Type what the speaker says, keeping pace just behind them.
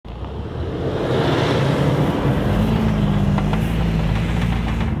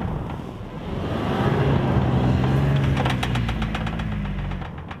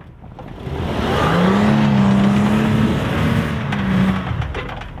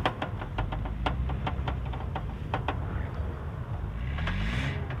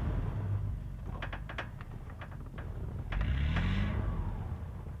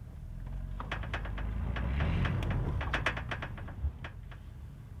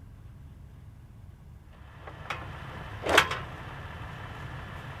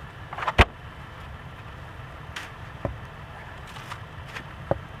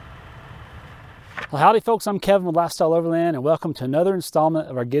Well, howdy folks, I'm Kevin with Lifestyle Overland and welcome to another installment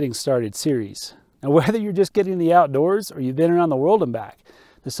of our Getting Started series. Now whether you're just getting the outdoors or you've been around the world and back,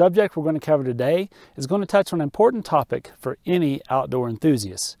 the subject we're going to cover today is going to touch on an important topic for any outdoor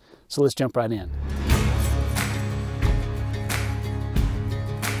enthusiast. So let's jump right in.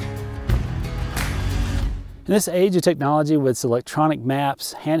 In this age of technology with its electronic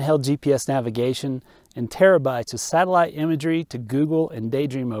maps, handheld GPS navigation, and terabytes of satellite imagery to Google and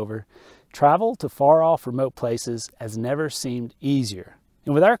daydream over, travel to far-off remote places has never seemed easier.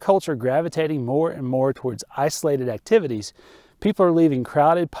 And with our culture gravitating more and more towards isolated activities, people are leaving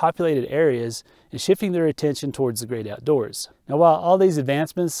crowded, populated areas and shifting their attention towards the great outdoors. Now, while all these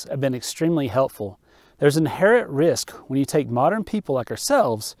advancements have been extremely helpful, there's an inherent risk when you take modern people like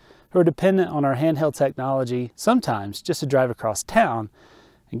ourselves who are dependent on our handheld technology, sometimes just to drive across town,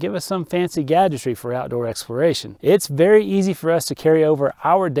 and give us some fancy gadgetry for outdoor exploration. It's very easy for us to carry over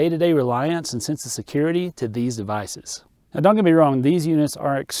our day-to-day reliance and sense of security to these devices. Now don't get me wrong, these units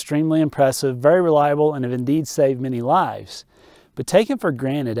are extremely impressive, very reliable, and have indeed saved many lives. But taken for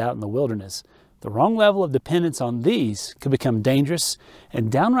granted out in the wilderness, the wrong level of dependence on these could become dangerous and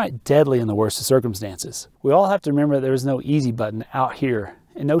downright deadly in the worst of circumstances. We all have to remember that there is no easy button out here,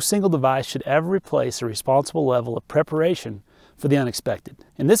 and no single device should ever replace a responsible level of preparation for the unexpected.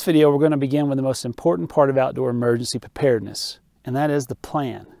 In this video, we're going to begin with the most important part of outdoor emergency preparedness, and that is the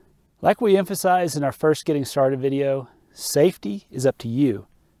plan. Like we emphasized in our first Getting Started video, safety is up to you,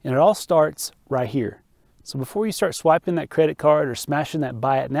 and it all starts right here. So before you start swiping that credit card or smashing that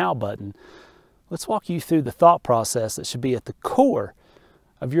buy it now button, let's walk you through the thought process that should be at the core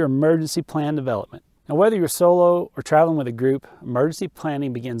of your emergency plan development. Now, whether you're solo or traveling with a group, emergency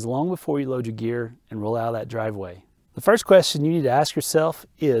planning begins long before you load your gear and roll out of that driveway. The first question you need to ask yourself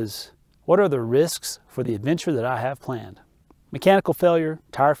is, what are the risks for the adventure that I have planned? Mechanical failure,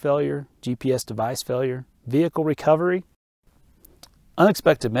 tire failure, GPS device failure, vehicle recovery,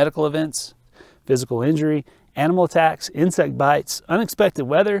 unexpected medical events, physical injury, animal attacks, insect bites, unexpected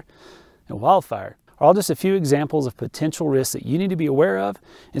weather, and wildfire are all just a few examples of potential risks that you need to be aware of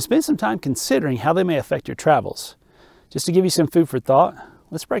and spend some time considering how they may affect your travels. Just to give you some food for thought,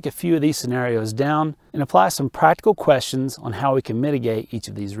 let's break a few of these scenarios down and apply some practical questions on how we can mitigate each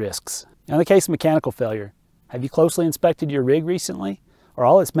of these risks. Now, in the case of mechanical failure, have you closely inspected your rig recently? Are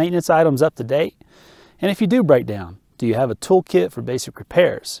all its maintenance items up to date? And if you do break down, do you have a toolkit for basic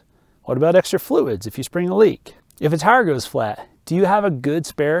repairs? What about extra fluids if you spring a leak? If a tire goes flat, do you have a good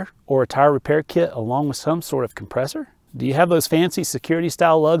spare or a tire repair kit along with some sort of compressor? Do you have those fancy security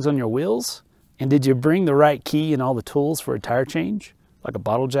style lugs on your wheels? And did you bring the right key and all the tools for a tire change, like a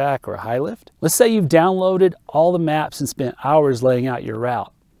bottle jack or a high lift? Let's say you've downloaded all the maps and spent hours laying out your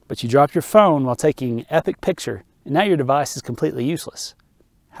route, but you dropped your phone while taking an epic picture and now your device is completely useless.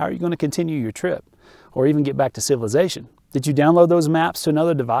 How are you going to continue your trip or even get back to civilization? Did you download those maps to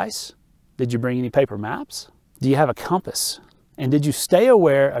another device? Did you bring any paper maps? Do you have a compass? And did you stay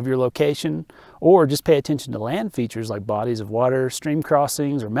aware of your location or just pay attention to land features like bodies of water, stream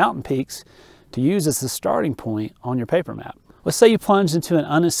crossings, or mountain peaks to use as the starting point on your paper map? Let's say you plunged into an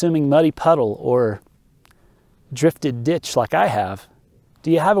unassuming muddy puddle or drifted ditch like I have.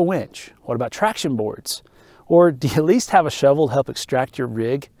 Do you have a winch? What about traction boards? Or do you at least have a shovel to help extract your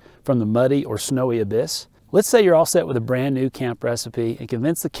rig from the muddy or snowy abyss? Let's say you're all set with a brand new camp recipe and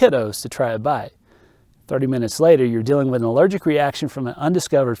convince the kiddos to try a bite. 30 minutes later, you're dealing with an allergic reaction from an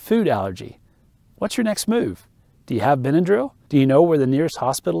undiscovered food allergy. What's your next move? Do you have Benadryl? Do you know where the nearest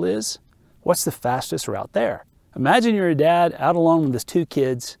hospital is? What's the fastest route there? Imagine you're a dad out alone with his 2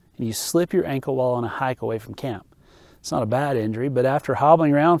 kids and you slip your ankle while on a hike away from camp. It's not a bad injury, but after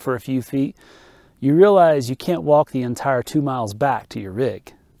hobbling around for a few feet, you realize you can't walk the entire 2 miles back to your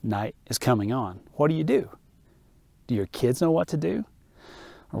rig. Night is coming on. What do? Do your kids know what to do?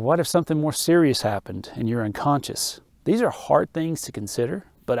 Or what if something more serious happened and you're unconscious? These are hard things to consider,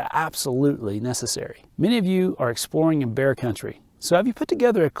 but absolutely necessary. Many of you are exploring in bear country. So have you put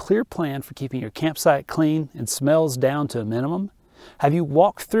together a clear plan for keeping your campsite clean and smells down to a minimum? Have you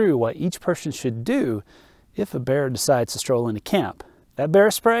walked through what each person should do if a bear decides to stroll into camp? That bear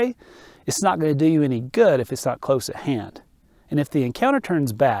spray, it's not going to do you any good if it's not close at hand. And if the encounter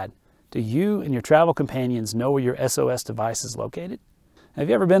turns bad, do you and your travel companions know where your SOS device is located? Have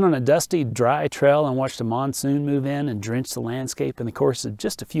you ever been on a dusty, dry trail and watched a monsoon move in and drench the landscape in the course of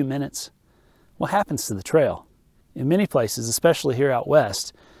just a few minutes? What happens to the trail? In many places, especially here out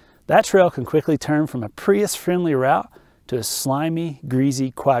west, that trail can quickly turn from a Prius-friendly route to a slimy,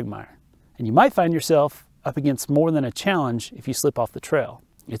 greasy quagmire. And you might find yourself up against more than a challenge if you slip off the trail.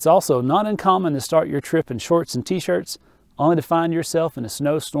 It's also not uncommon to start your trip in shorts and t-shirts, only to find yourself in a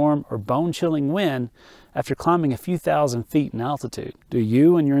snowstorm or bone-chilling wind after climbing a few thousand feet in altitude? Do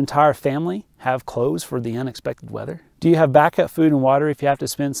you and your entire family have clothes for the unexpected weather? Do you have backup food and water if you have to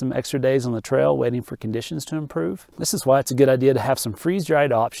spend some extra days on the trail waiting for conditions to improve? This is why it's a good idea to have some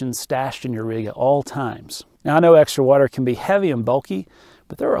freeze-dried options stashed in your rig at all times. Now, I know extra water can be heavy and bulky,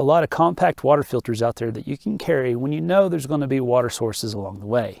 but there are a lot of compact water filters out there that you can carry when you know there's going to be water sources along the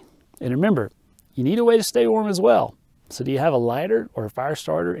way. And remember, you need a way to stay warm as well. So do you have a lighter or a fire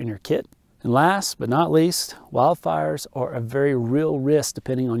starter in your kit? And last but not least, wildfires are a very real risk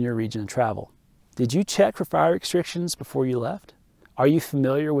depending on your region of travel. Did you check for fire restrictions before you left? Are you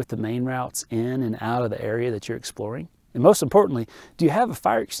familiar with the main routes in and out of the area that you're exploring? And most importantly, do you have a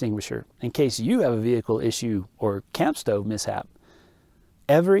fire extinguisher in case you have a vehicle issue or camp stove mishap?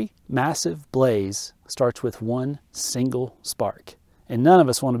 Every massive blaze starts with one single spark. And none of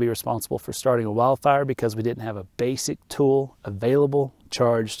us want to be responsible for starting a wildfire because we didn't have a basic tool available,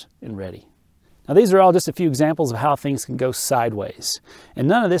 charged, and ready. Now, these are all just a few examples of how things can go sideways. And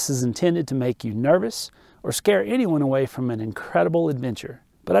none of this is intended to make you nervous or scare anyone away from an incredible adventure.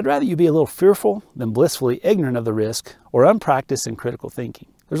 But I'd rather you be a little fearful than blissfully ignorant of the risk or unpracticed in critical thinking.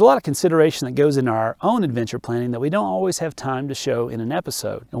 There's a lot of consideration that goes into our own adventure planning that we don't always have time to show in an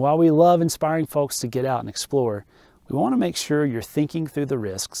episode. And while we love inspiring folks to get out and explore, we want to make sure you're thinking through the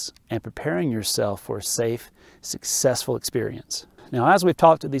risks and preparing yourself for a safe, successful experience. Now, as we've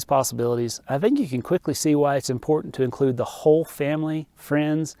talked through these possibilities, I think you can quickly see why it's important to include the whole family,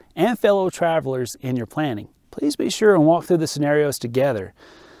 friends, and fellow travelers in your planning. Please be sure and walk through the scenarios together,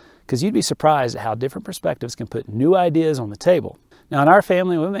 because you'd be surprised at how different perspectives can put new ideas on the table. Now, in our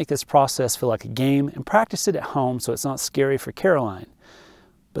family, we make this process feel like a game and practice it at home so it's not scary for Caroline.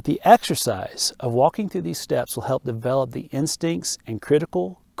 But the exercise of walking through these steps will help develop the instincts and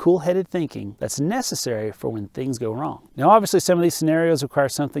critical, cool-headed thinking that's necessary for when things go wrong. Now, obviously, some of these scenarios require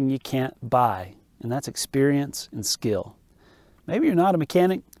something you can't buy, and that's experience and skill. Maybe you're not a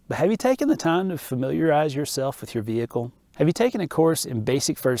mechanic, but have you taken the time to familiarize yourself with your vehicle? Have you taken a course in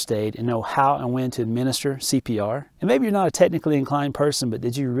basic first aid and know how and when to administer CPR? And maybe you're not a technically inclined person, but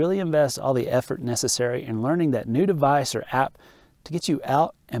did you really invest all the effort necessary in learning that new device or app to get you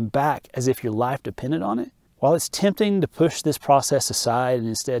out and back as if your life depended on it? While it's tempting to push this process aside and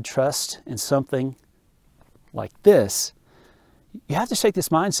instead trust in something like this, you have to shake this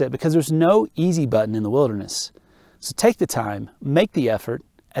mindset because there's no easy button in the wilderness. So take the time, make the effort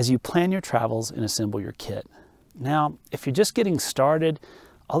as you plan your travels and assemble your kit. Now, if you're just getting started,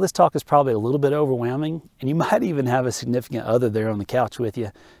 all this talk is probably a little bit overwhelming, and you might even have a significant other there on the couch with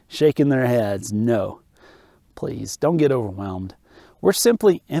you, shaking their heads. No, please don't get overwhelmed. We're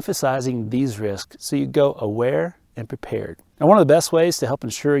simply emphasizing these risks so you go aware and prepared. Now, one of the best ways to help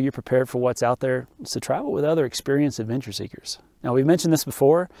ensure you're prepared for what's out there is to travel with other experienced adventure seekers. Now, we've mentioned this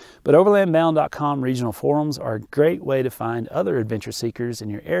before, but overlandbound.com regional forums are a great way to find other adventure seekers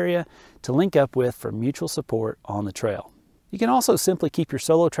in your area to link up with for mutual support on the trail. You can also simply keep your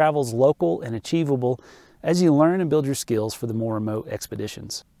solo travels local and achievable as you learn and build your skills for the more remote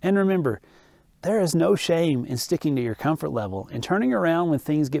expeditions. And remember, there is no shame in sticking to your comfort level and turning around when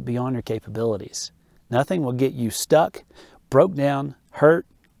things get beyond your capabilities. Nothing will get you stuck, broke down, hurt,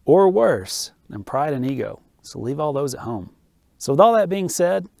 or worse than pride and ego. So leave all those at home. So with all that being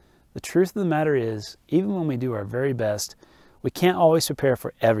said, the truth of the matter is, even when we do our very best, we can't always prepare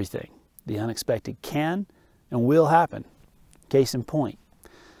for everything. The unexpected can and will happen. Case in point.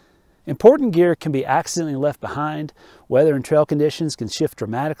 Important gear can be accidentally left behind. Weather and trail conditions can shift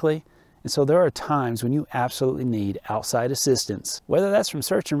dramatically. And so there are times when you absolutely need outside assistance, whether that's from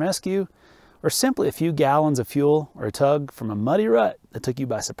search and rescue or simply a few gallons of fuel or a tug from a muddy rut that took you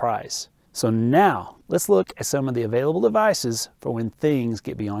by surprise. So now let's look at some of the available devices for when things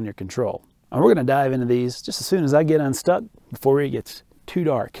get beyond your control. And we're going to dive into these just as soon as I get unstuck before it gets too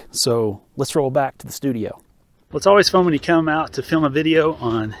dark. So let's roll back to the studio. Well, it's always fun when you come out to film a video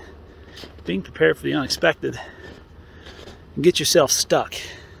on being prepared for the unexpected and get yourself stuck.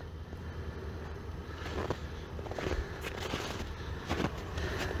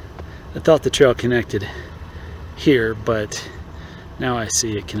 I thought the trail connected here, but now I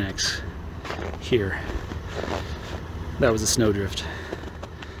see it connects here. That was a snowdrift.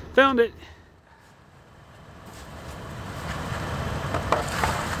 Found it!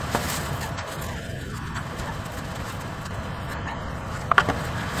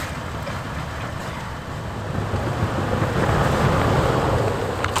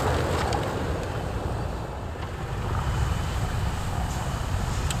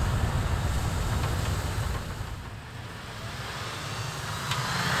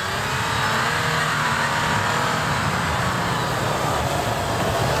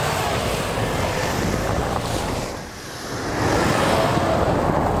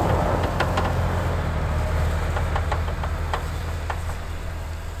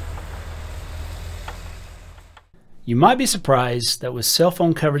 You might be surprised that with cell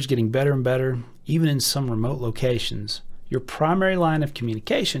phone coverage getting better and better, even in some remote locations, your primary line of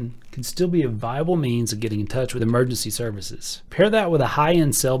communication can still be a viable means of getting in touch with emergency services. Pair that with a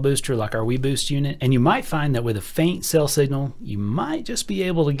high-end cell booster like our WeBoost unit, and you might find that with a faint cell signal, you might just be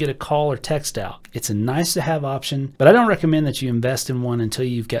able to get a call or text out. It's a nice-to-have option, but I don't recommend that you invest in one until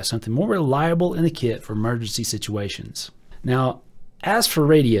you've got something more reliable in the kit for emergency situations. Now, as for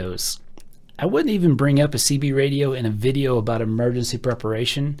radios, I wouldn't even bring up a CB radio in a video about emergency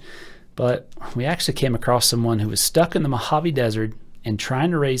preparation, but we actually came across someone who was stuck in the Mojave Desert and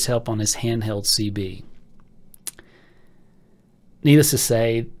trying to raise help on his handheld CB. Needless to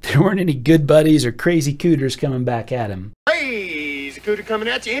say, there weren't any good buddies or crazy cooters coming back at him. Crazy cooter coming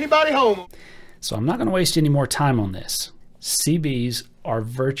at you, anybody home? So I'm not going to waste any more time on this. CBs are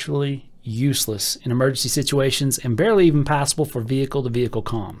virtually useless in emergency situations and barely even passable for vehicle-to-vehicle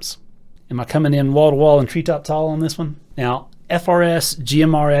comms. Am I coming in wall-to-wall and treetop tall on this one? Now, FRS,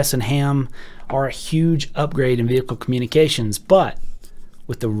 GMRS, and ham are a huge upgrade in vehicle communications, but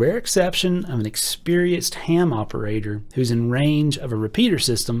with the rare exception of an experienced ham operator who's in range of a repeater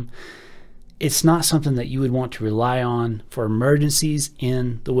system, it's not something that you would want to rely on for emergencies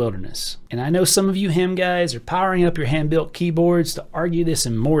in the wilderness. And I know some of you ham guys are powering up your hand-built keyboards to argue this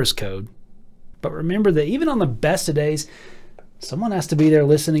in Morse code, but remember that even on the best of days, someone has to be there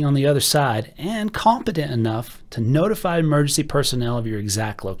listening on the other side and competent enough to notify emergency personnel of your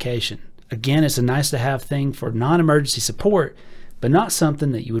exact location. Again, it's a nice-to-have thing for non-emergency support, but not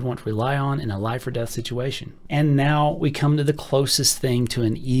something that you would want to rely on in a life or death situation. And now we come to the closest thing to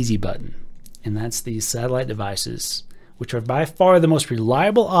an easy button, and that's these satellite devices, which are by far the most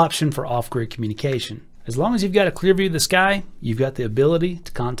reliable option for off-grid communication. As long as you've got a clear view of the sky, you've got the ability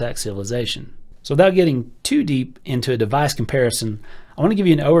to contact civilization. So without getting too deep into a device comparison, I want to give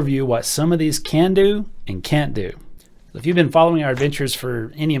you an overview of what some of these can do and can't do. If you've been following our adventures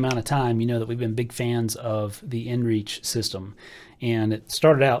for any amount of time, you know that we've been big fans of the inReach system. And it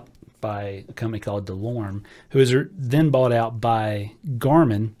started out by a company called DeLorme, who was then bought out by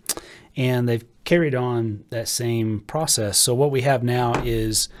Garmin, and they've carried on that same process. So what we have now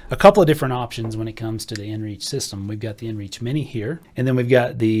is a couple of different options when it comes to the inReach system. We've got the inReach Mini here, and then we've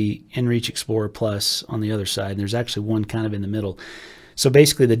got the inReach Explorer Plus on the other side. And there's actually one kind of in the middle. So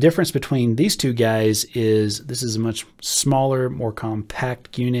basically the difference between these two guys is this is a much smaller, more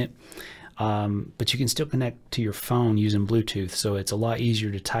compact unit, but you can still connect to your phone using Bluetooth. So it's a lot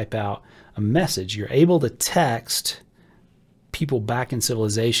easier to type out a message. You're able to text people back in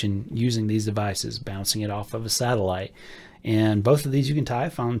civilization using these devices, bouncing it off of a satellite. And both of these you can tie a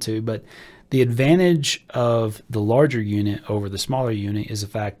phone to, but the advantage of the larger unit over the smaller unit is the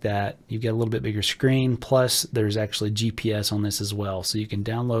fact that you get a little bit bigger screen, plus there's actually GPS on this as well. So you can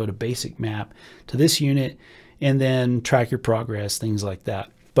download a basic map to this unit and then track your progress, things like that.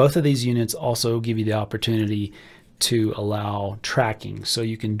 Both of these units also give you the opportunity to allow tracking. So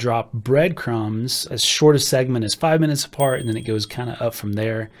you can drop breadcrumbs as short a segment as 5 minutes apart, and then it goes kind of up from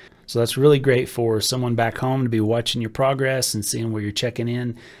there. So that's really great for someone back home to be watching your progress and seeing where you're checking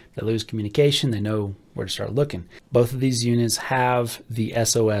in. If they lose communication, they know where to start looking. Both of these units have the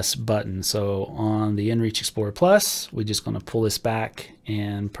SOS button. So on the inReach Explorer Plus, we're just going to pull this back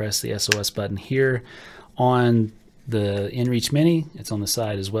and press the SOS button here. On the inReach Mini, it's on the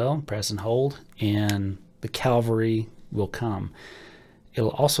side as well. Press and hold, and the cavalry will come.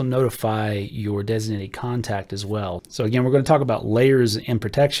 It'll also notify your designated contact as well. So again, we're going to talk about layers and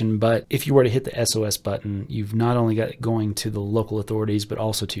protection, but if you were to hit the SOS button, you've not only got it going to the local authorities, but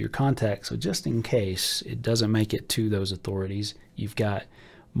also to your contact. So just in case it doesn't make it to those authorities, you've got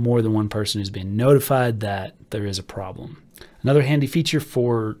more than one person who's been notified that there is a problem. Another handy feature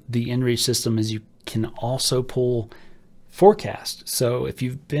for the inReach system is you can also pull forecast. So if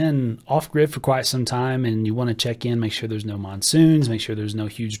you've been off grid for quite some time and you want to check in, make sure there's no monsoons, make sure there's no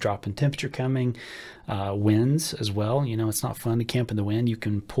huge drop in temperature coming, winds as well. You know, it's not fun to camp in the wind. You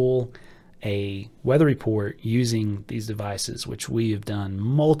can pull a weather report using these devices, which we have done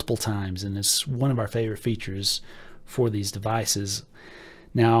multiple times, and it's one of our favorite features for these devices.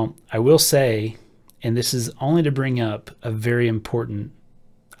 Now, I will say, and this is only to bring up a very important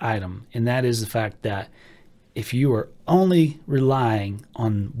item, and that is the fact that if you are only relying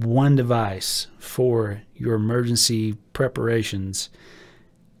on one device for your emergency preparations,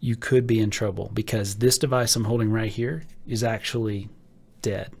 you could be in trouble, because this device I'm holding right here is actually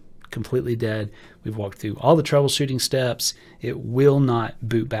dead, completely dead. We've walked through all the troubleshooting steps. It will not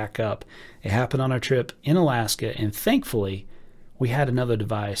boot back up. It happened on our trip in Alaska, and thankfully we had another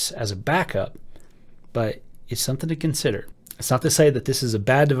device as a backup, but it's something to consider. It's not to say that this is a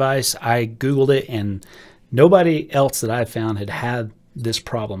bad device. I Googled it, and Nobody else that I've found had this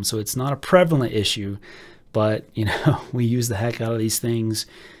problem, so it's not a prevalent issue, but you know, we use the heck out of these things,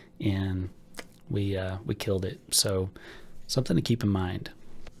 and we killed it. So something to keep in mind.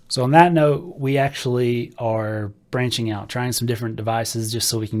 So on that note, we actually are branching out, trying some different devices just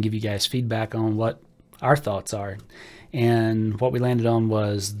so we can give you guys feedback on what our thoughts are. And what we landed on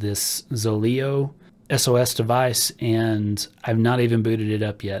was this Zoleo SOS device, and I've not even booted it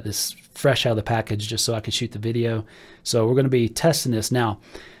up yet. This fresh out of the package just so I could shoot the video. So we're going to be testing this. Now,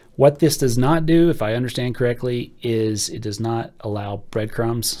 what this does not do, if I understand correctly, is it does not allow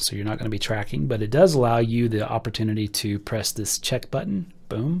breadcrumbs, so you're not going to be tracking, but it does allow you the opportunity to press this check button,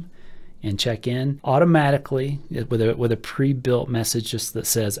 boom, and check in automatically with a pre-built message just that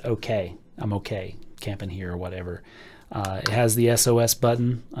says, okay, I'm okay, camping here or whatever. It has the SOS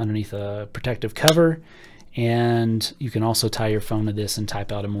button underneath a protective cover, and you can also tie your phone to this and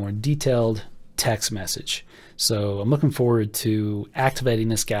type out a more detailed text message. So I'm looking forward to activating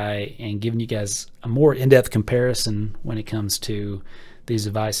this guy and giving you guys a more in-depth comparison when it comes to these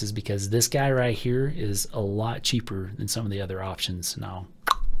devices, because this guy right here is a lot cheaper than some of the other options. And I'll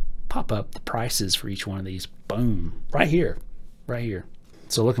pop up the prices for each one of these. Boom, right here.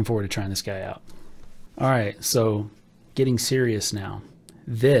 So looking forward to trying this guy out. All right, so getting serious now.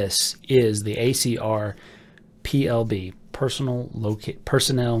 This is the ACR PLB, Personal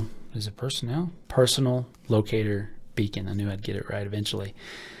Locator Beacon. I knew I'd get it right eventually.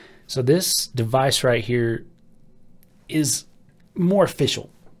 So this device right here is more official.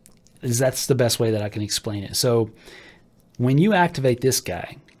 That's the best way that I can explain it. So when you activate this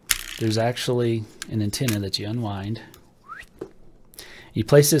guy, there's actually an antenna that you unwind. You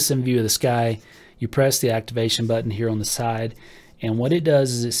place this in view of the sky. You press the activation button here on the side, and what it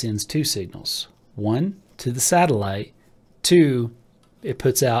does is it sends two signals. One, to the satellite. Two, it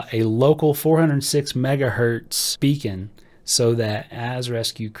puts out a local 406 megahertz beacon so that as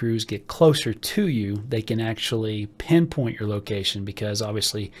rescue crews get closer to you, they can actually pinpoint your location, because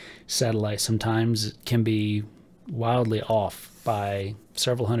obviously satellite sometimes can be wildly off by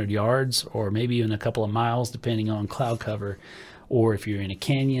several hundred yards or maybe even a couple of miles depending on cloud cover, or if you're in a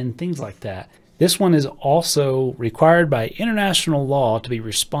canyon, things like that. This one is also required by international law to be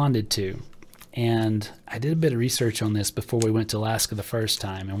responded to. And I did a bit of research on this before we went to Alaska the first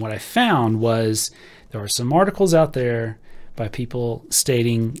time. And what I found was there were some articles out there by people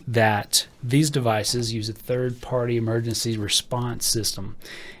stating that these devices use a third-party emergency response system.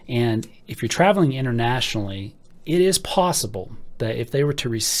 And if you're traveling internationally, it is possible that if they were to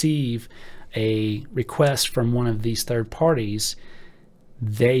receive a request from one of these third parties,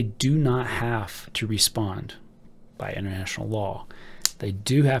 they do not have to respond by international law. They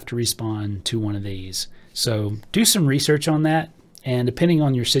do have to respond to one of these. So do some research on that, and depending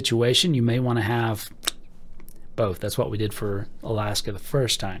on your situation, you may want to have both. That's what we did for Alaska the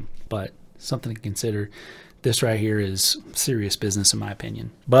first time, but something to consider. This right here is serious business in my opinion.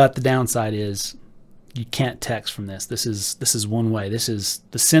 But the downside is you can't text from this. This is one way. This is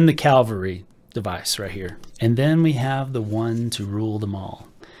the send the cavalry device right here. And then we have the one to rule them all,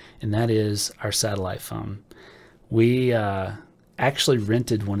 and that is our satellite phone. We actually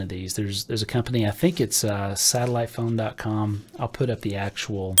rented one of these. There's a company, I think it's satellitephone.com. I'll put up the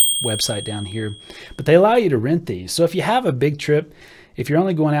actual website down here, but they allow you to rent these. So if you have a big trip, if you're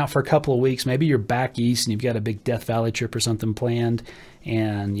only going out for a couple of weeks, maybe you're back east and you've got a big Death Valley trip or something planned,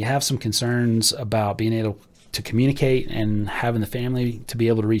 and you have some concerns about being able to communicate and having the family to be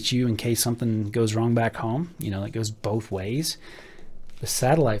able to reach you in case something goes wrong back home, you know, that goes both ways, the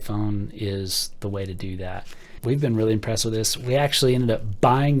satellite phone is the way to do that. We've been really impressed with this. We actually ended up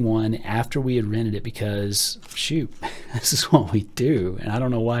buying one after we had rented it because, shoot, this is what we do. And I don't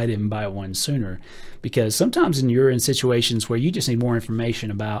know why I didn't buy one sooner, because sometimes you're in situations where you just need more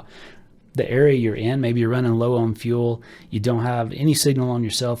information about the area you're in. Maybe you're running low on fuel, you don't have any signal on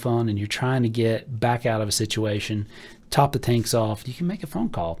your cell phone, and you're trying to get back out of a situation, top the tanks off. You can make a phone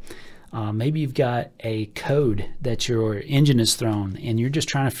call. Maybe you've got a code that your engine has thrown and you're just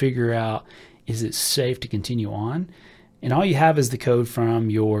trying to figure out, is it safe to continue on? And all you have is the code from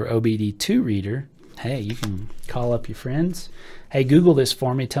your OBD2 reader. Hey, you can call up your friends. Hey, Google this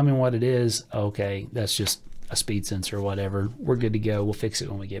for me. Tell me what it is. Okay, that's just a speed sensor or whatever. We're good to go. We'll fix it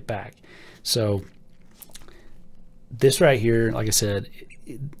when we get back. So this right here, like I said,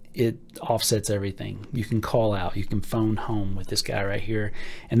 it offsets everything. You can call out, you can phone home with this guy right here.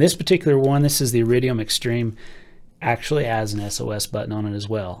 And this particular one, this is the Iridium Extreme, actually has an SOS button on it as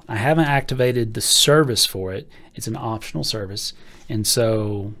well. I haven't activated the service for it. It's an optional service, and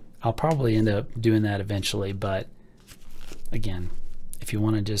so I'll probably end up doing that eventually, but again, If you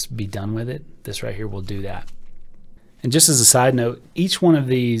want to just be done with it, this right here will do that. And just as a side note, each one of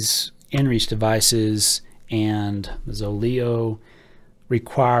these inReach devices and the Zoleo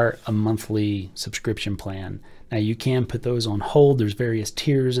require a monthly subscription plan. Now you can put those on hold. There's various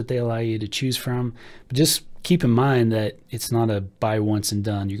tiers that they allow you to choose from, but just keep in mind that it's not a buy once and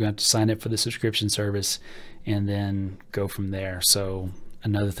done. You're going to have to sign up for the subscription service and then go from there. So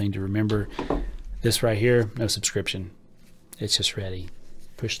another thing to remember, this right here, no subscription. It's just ready.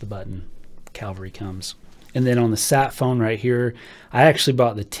 Push the button, Calvary comes. And then on the sat phone right here, I actually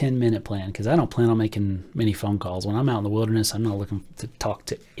bought the 10-minute plan because I don't plan on making many phone calls. When I'm out in the wilderness, I'm not looking to talk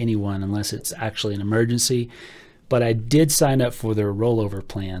to anyone unless it's actually an emergency. But I did sign up for their rollover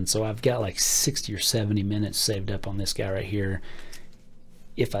plan, so I've got like 60 or 70 minutes saved up on this guy right here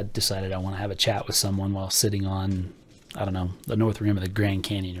if I decided I want to have a chat with someone while sitting on, I don't know, the north rim of the Grand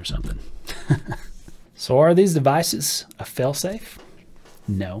Canyon or something. So are these devices a fail-safe?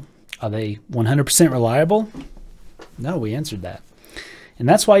 No. Are they 100% reliable? No, we answered that. And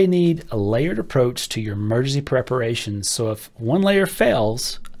that's why you need a layered approach to your emergency preparations. So if one layer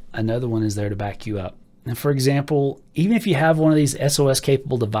fails, another one is there to back you up. And for example, even if you have one of these SOS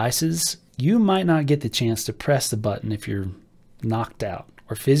capable devices, you might not get the chance to press the button if you're knocked out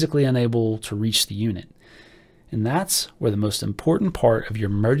or physically unable to reach the unit. And that's where the most important part of your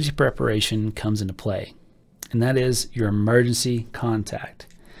emergency preparation comes into play. And that is your emergency contact.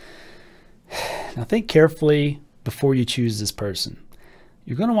 Now think carefully before you choose this person.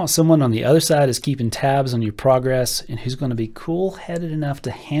 You're going to want someone on the other side who's keeping tabs on your progress and who's going to be cool-headed enough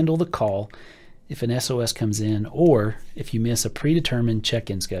to handle the call if an SOS comes in or if you miss a predetermined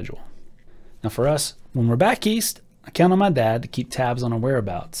check-in schedule. Now for us, when we're back east, I count on my dad to keep tabs on our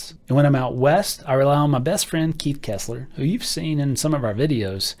whereabouts. And when I'm out west, I rely on my best friend, Keith Kessler, who you've seen in some of our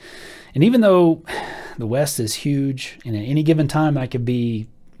videos. And even though the west is huge, and at any given time I could be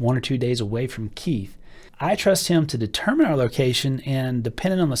 1 or 2 days away from Keith, I trust him to determine our location and,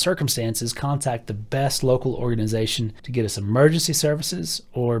 depending on the circumstances, contact the best local organization to get us emergency services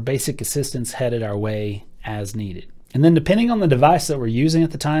or basic assistance headed our way as needed. And then depending on the device that we're using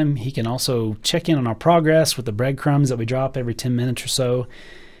at the time, he can also check in on our progress with the breadcrumbs that we drop every 10 minutes or so.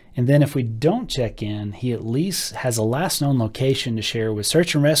 And then if we don't check in, he at least has a last known location to share with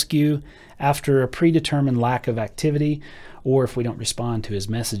search and rescue after a predetermined lack of activity, or if we don't respond to his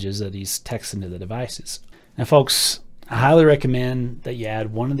messages that he's texting to the devices. Now folks, I highly recommend that you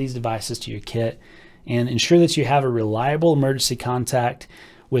add one of these devices to your kit and ensure that you have a reliable emergency contact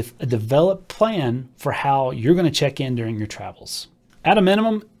with a developed plan for how you're going to check in during your travels. At a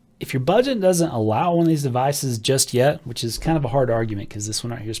minimum, if your budget doesn't allow one of these devices just yet, which is kind of a hard argument because this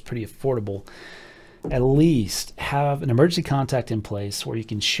one right here is pretty affordable, at least have an emergency contact in place where you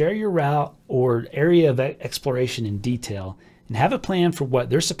can share your route or area of exploration in detail and have a plan for what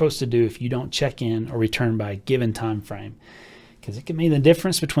they're supposed to do if you don't check in or return by a given time frame, because it can mean the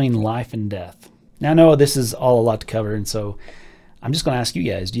difference between life and death. Now I know this is all a lot to cover, and so I'm just going to ask you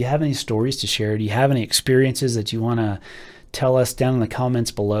guys, do you have any stories to share? Do you have any experiences that you want to tell us down in the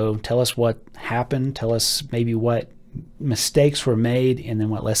comments below? Tell us what happened. Tell us maybe what mistakes were made and then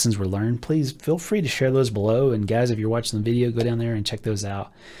what lessons were learned. Please feel free to share those below. And guys, if you're watching the video, go down there and check those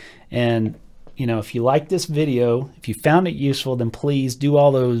out. And you know, if you like this video, if you found it useful, then please do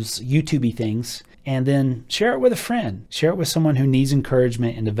all those YouTube-y things and then share it with a friend. Share it with someone who needs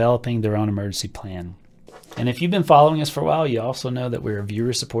encouragement in developing their own emergency plan. And if you've been following us for a while, you also know that we're a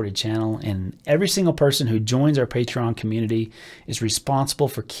viewer-supported channel, and every single person who joins our Patreon community is responsible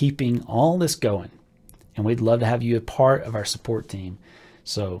for keeping all this going. And we'd love to have you a part of our support team.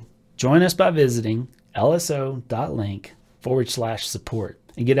 So join us by visiting lso.link/support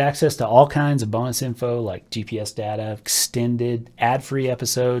and get access to all kinds of bonus info like GPS data, extended ad-free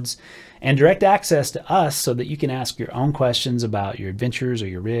episodes, and direct access to us so that you can ask your own questions about your adventures or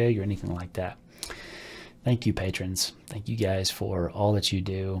your rig or anything like that. Thank you, patrons. Thank you guys for all that you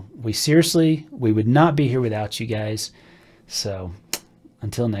do. We would not be here without you guys. So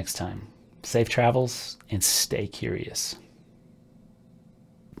until next time, safe travels and stay curious.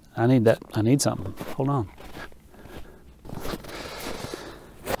 I need something. Hold on.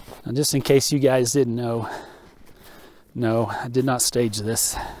 Now, just in case you guys didn't know, no, I did not stage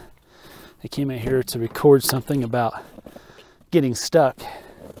this. I came out here to record something about getting stuck.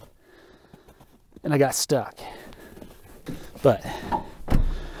 And I got stuck, but we're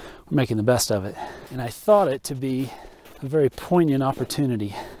making the best of it. And I thought it to be a very poignant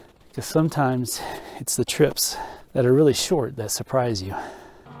opportunity, because sometimes it's the trips that are really short that surprise you.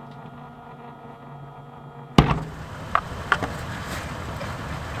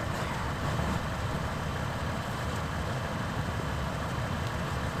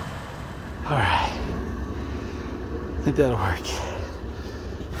 I think that'll work.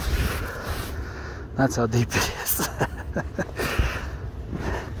 That's how deep it is.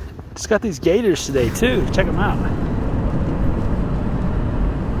 Just got these gators today too. Check them out.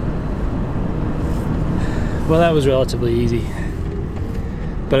 Well, that was relatively easy,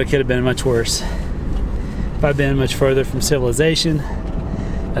 but it could have been much worse. If I'd been much further from civilization,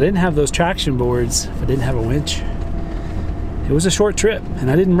 I didn't have those traction boards, if I didn't have a winch. It was a short trip,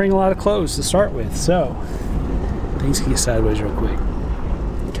 and I didn't bring a lot of clothes to start with, so things can get sideways real quick.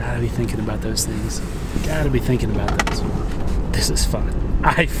 Gotta be thinking about those things. Gotta be thinking about those. This is fun.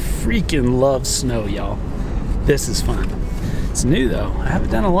 I freaking love snow, y'all. This is fun. It's new though. I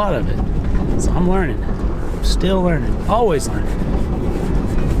haven't done a lot of it, so I'm learning. I'm still learning. Always learning.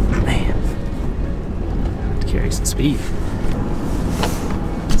 Man, I have to carry some speed.